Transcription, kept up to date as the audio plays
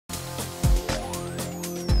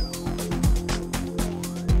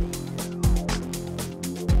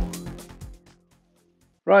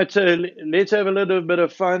Right, so let's have a little bit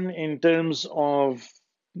of fun in terms of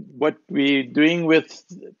what we're doing with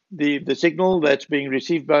the signal that's being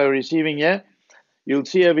received by a receiving here. You'll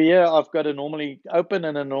see over here I've got a normally open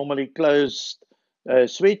and a normally closed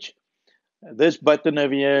switch. This button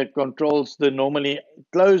over here controls the normally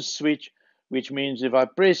closed switch, which means if I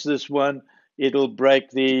press this one, it'll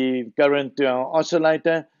break the current to our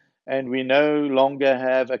oscillator, and we no longer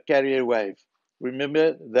have a carrier wave.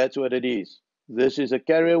 Remember, that's what it is. This is a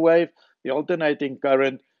carrier wave, the alternating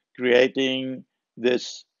current creating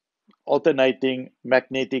this alternating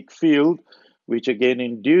magnetic field, which again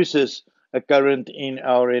induces a current in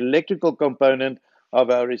our electrical component of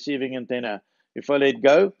our receiving antenna. If I let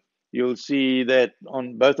go, you'll see that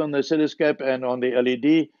on both on the oscilloscope and on the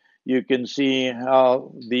LED, you can see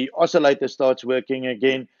how the oscillator starts working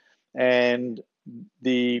again and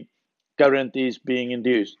the current is being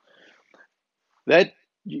induced. That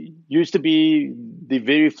used to be the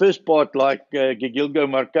very first part, like Gigilgo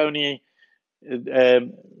Marconi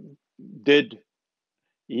um, did.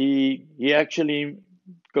 He actually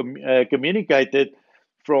communicated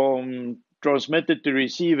from transmitter to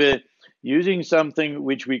receiver using something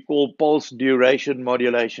which we call pulse duration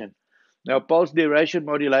modulation. Now, pulse duration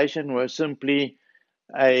modulation was simply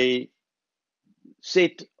a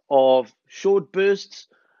set of short bursts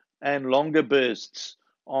and longer bursts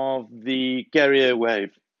of the carrier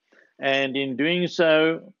wave. And in doing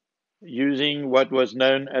so, using what was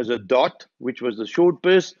known as a dot, which was the short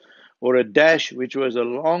burst, or a dash, which was a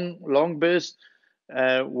long burst,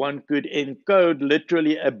 one could encode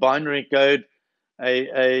literally a binary code,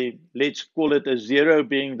 let's call it a 0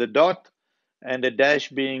 being the dot and a dash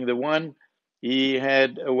being the 1. He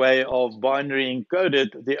had a way of binary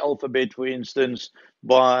encoded the alphabet, for instance,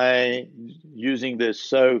 by using this.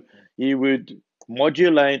 So he would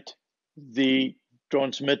modulate the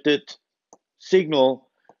transmitted signal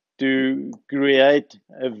to create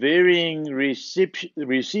a varying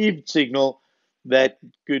received signal that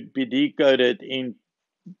could be decoded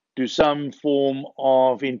into some form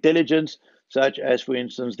of intelligence, such as, for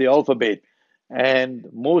instance, the alphabet. And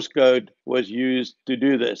Morse code was used to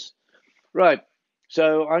do this. Right.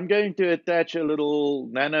 So I'm going to attach a little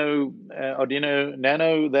Arduino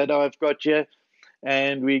Nano that I've got here,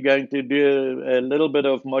 and we're going to do a little bit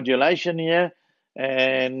of modulation here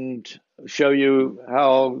and show you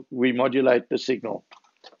how we modulate the signal.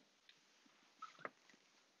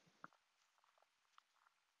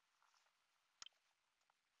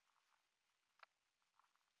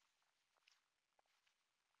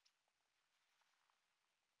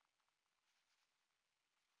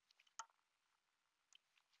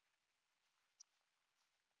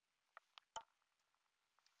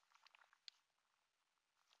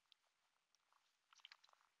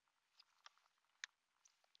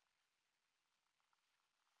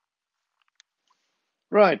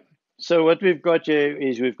 Right. So what we've got here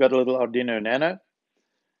is we've got a little Arduino Nano.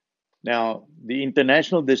 Now, the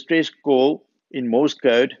international distress call in Morse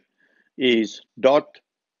code is dot,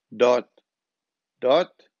 dot,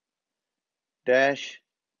 dot, dash,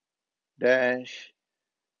 dash,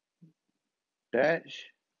 dash,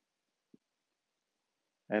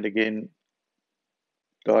 and again,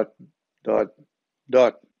 dot, dot,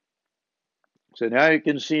 dot. So now you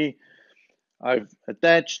can see I've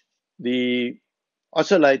attached the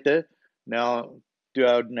oscillator now to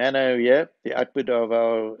our Nano here, the output of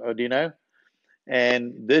our Arduino.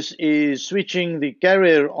 And this is switching the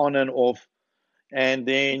carrier on and off. And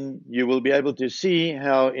then you will be able to see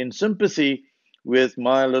how, in sympathy with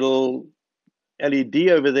my little LED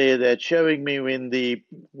over there that's showing me when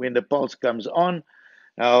the pulse comes on,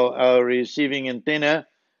 our receiving antenna,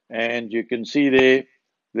 and you can see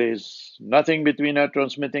there's nothing between our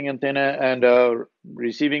transmitting antenna and our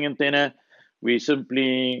receiving antenna. We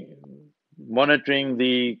simply monitoring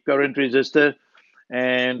the current resistor,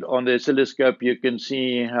 and on the oscilloscope you can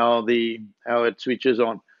see how it switches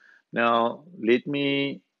on. Now let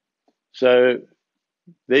me so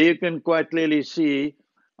there you can quite clearly see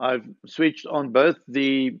I've switched on both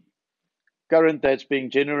the current that's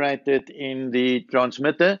being generated in the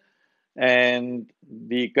transmitter and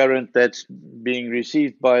the current that's being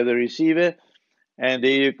received by the receiver. And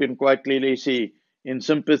there you can quite clearly see, in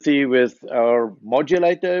sympathy with our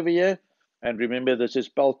modulator over here, and remember this is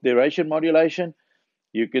pulse duration modulation,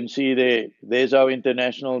 you can see there's our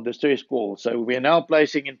international distress call. So we're now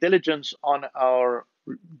placing intelligence on our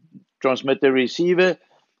transmitter receiver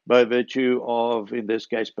by virtue of, in this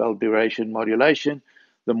case, pulse duration modulation,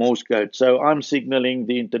 the Morse code. So I'm signaling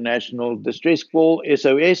the international distress call,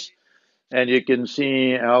 SOS, and you can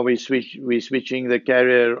see how we're switching the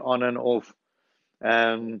carrier on and off.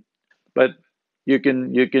 But you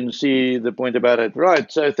can see the point about it.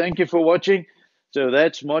 Right. So thank you for watching. So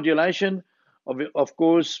that's modulation. Of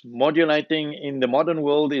course, modulating in the modern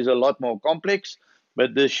world is a lot more complex,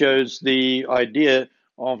 but this shows the idea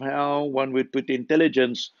of how one would put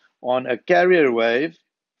intelligence on a carrier wave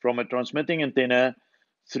from a transmitting antenna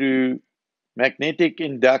through magnetic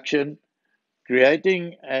induction,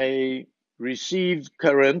 creating a received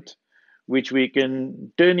current, which we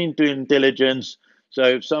can turn into intelligence. So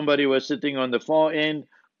if somebody was sitting on the far end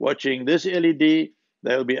watching this LED,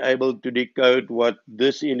 they'll be able to decode what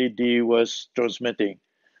this LED was transmitting.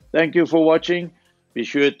 Thank you for watching. Be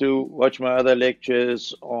sure to watch my other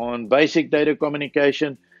lectures on basic data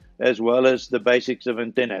communication as well as the basics of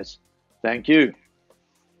antennas. Thank you.